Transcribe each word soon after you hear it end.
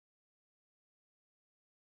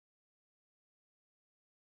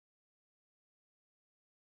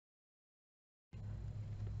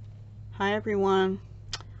Hi everyone.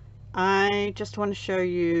 I just want to show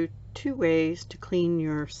you two ways to clean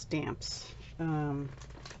your stamps.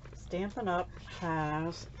 Stampin' Up!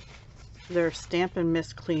 Has their Stampin'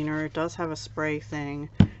 Mist cleaner. It does have a spray thing,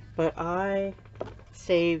 but I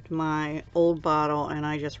saved my old bottle and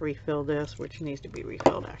I just refilled this, which needs to be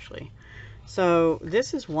refilled actually. So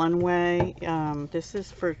this is one way. This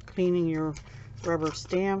is for cleaning your rubber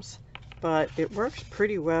stamps, but it works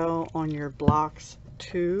pretty well on your blocks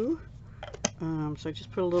too. So I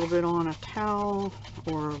just put a little bit on a towel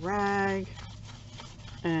or a rag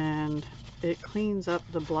and it cleans up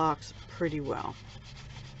the blocks pretty well.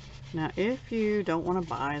 Now if you don't want to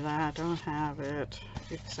buy that, don't have it,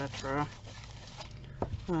 etc.,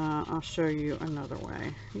 I'll show you another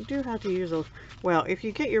way. You do have to use well, if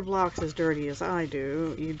you get your blocks as dirty as I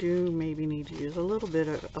do, you do maybe need to use a little bit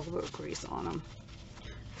of elbow grease on them,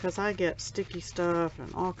 because I get sticky stuff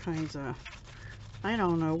and all kinds of I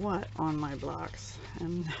don't know what on my blocks,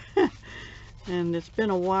 and and it's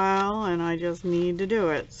been a while and I just need to do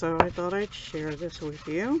it, so I thought I'd share this with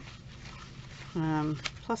you.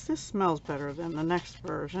 Plus this smells better than the next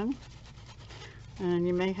version, and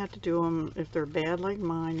you may have to do them, if they're bad like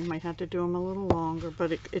mine, you might have to do them a little longer,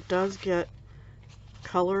 but it does get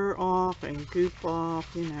color off and goop off,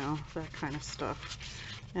 you know, that kind of stuff.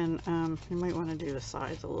 And you might want to do the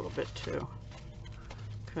sides a little bit too,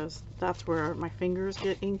 because that's where my fingers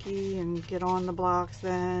get inky and get on the blocks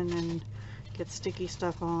then and get sticky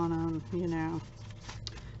stuff on them, you know.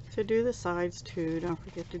 So do the sides too, don't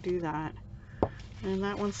forget to do that. And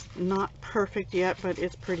that one's not perfect yet, but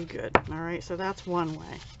it's pretty good. Alright, so that's one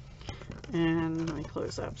way. And let me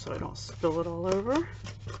close up so I don't spill it all over.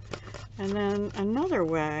 And then another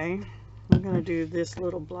way, I'm going to do this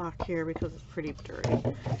little block here because it's pretty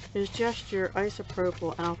dirty, is just your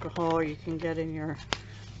isopropyl alcohol you can get in your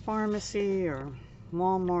pharmacy or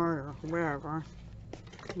Walmart or wherever.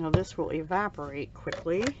 Now this will evaporate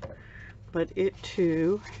quickly, but it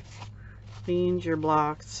too cleans your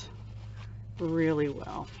blocks really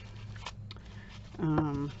well.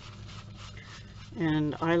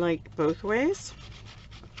 And I like both ways.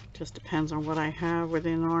 Just depends on what I have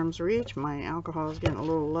within arm's reach. My alcohol is getting a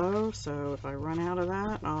little low, so if I run out of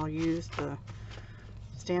that, I'll use the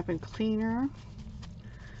Stampin' Cleaner,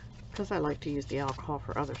 because I like to use the alcohol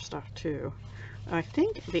for other stuff too. I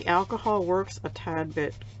think the alcohol works a tad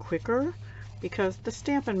bit quicker because the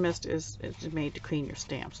Stampin' Mist is made to clean your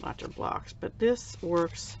stamps, not your blocks, but this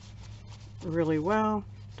works really well.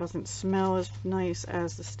 Doesn't smell as nice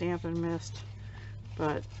as the Stampin' Mist,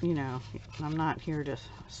 but you know, I'm not here to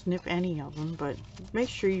sniff any of them, but make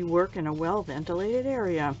sure you work in a well ventilated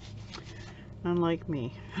area, unlike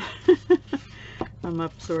me. I'm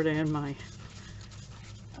up sort of in my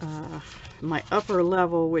my upper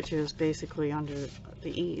level, which is basically under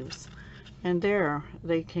the eaves, and there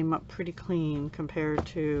they came up pretty clean compared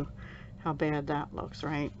to how bad that looks,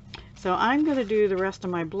 right? So I'm going to do the rest of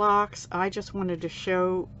my blocks. I just wanted to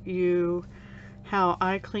show you how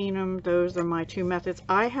I clean them. Those are my two methods.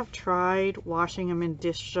 I have tried washing them in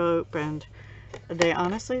dish soap, and they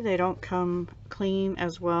honestly, they don't come clean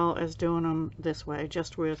as well as doing them this way,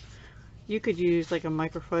 just with, you could use like a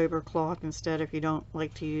microfiber cloth instead if you don't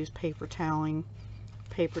like to use paper toweling.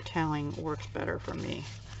 Paper toweling works better for me.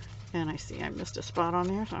 And I see I missed a spot on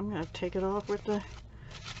there, so I'm going to take it off with the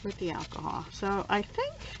alcohol. So I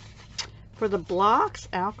think for the blocks,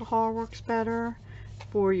 alcohol works better.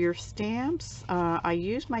 For your stamps, I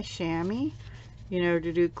use my chamois, you know,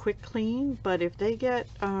 to do quick clean, but if they get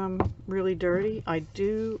really dirty, I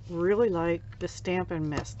do really like the Stampin'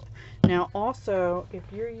 Mist. Now also, if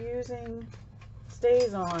you're using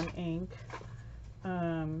StazOn ink,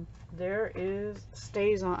 there is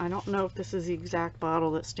StazOn, I don't know if this is the exact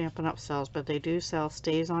bottle that Stampin' Up! Sells, but they do sell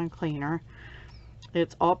StazOn cleaner.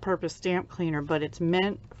 It's all-purpose stamp cleaner, but it's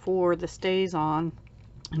meant for the StazOn,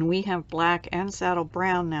 and we have black and saddle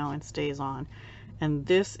brown now in StazOn, and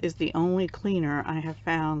this is the only cleaner I have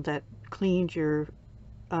found that cleans your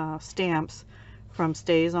stamps from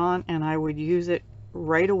StazOn, and I would use it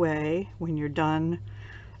right away when you're done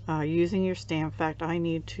using your stamp. In fact, I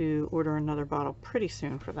need to order another bottle pretty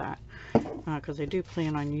soon for that, because I do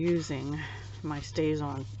plan on using my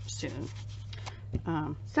StazOn soon.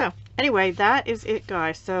 So anyway, that is it,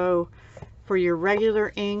 guys. So for your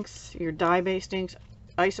regular inks, your dye-based inks,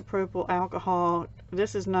 isopropyl alcohol,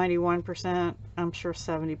 this is 91%. I'm sure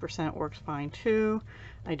 70% works fine too.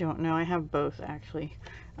 I don't know, I have both actually.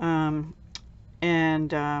 You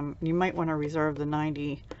might want to reserve the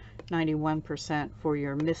 91% for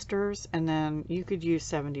your misters, and then you could use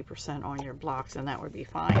 70% on your blocks, and that would be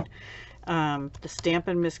fine. The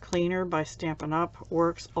Stampin' Mist Cleaner by Stampin' Up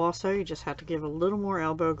works also. You just have to give a little more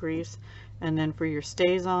elbow grease. And then for your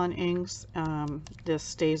StazOn inks,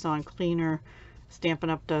 this StazOn Cleaner, Stampin'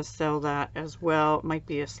 Up does sell that as well. It might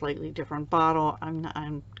be a slightly different bottle.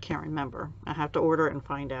 I can't remember. I have to order it and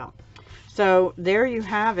find out. So there you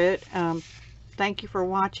have it. Thank you for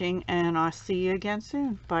watching, and I'll see you again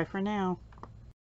soon. Bye for now.